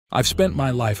I've spent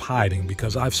my life hiding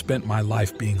because I've spent my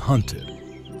life being hunted.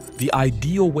 The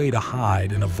ideal way to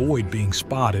hide and avoid being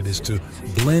spotted is to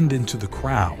blend into the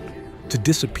crowd, to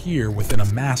disappear within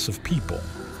a mass of people.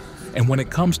 And when it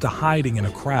comes to hiding in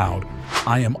a crowd,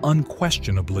 I am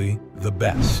unquestionably the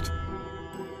best.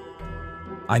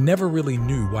 I never really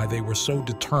knew why they were so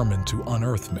determined to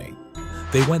unearth me.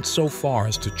 They went so far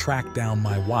as to track down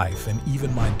my wife and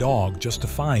even my dog just to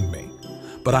find me.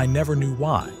 But I never knew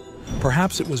why.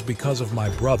 Perhaps it was because of my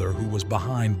brother who was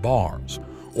behind bars,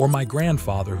 or my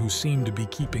grandfather who seemed to be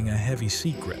keeping a heavy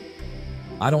secret.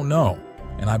 I don't know,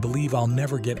 and I believe I'll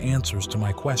never get answers to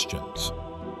my questions.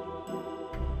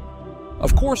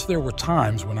 Of course, there were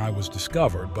times when I was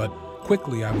discovered, but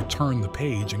quickly I would turn the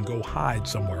page and go hide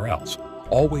somewhere else,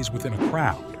 always within a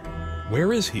crowd.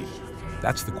 Where is he?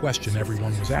 That's the question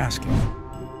everyone was asking.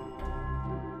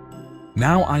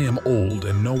 Now I am old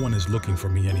and no one is looking for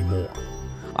me anymore.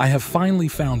 I have finally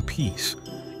found peace,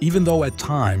 even though at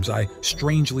times I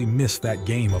strangely miss that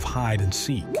game of hide and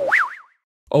seek.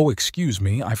 Oh, excuse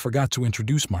me, I forgot to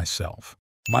introduce myself.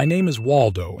 My name is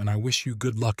Waldo, and I wish you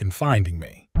good luck in finding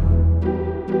me.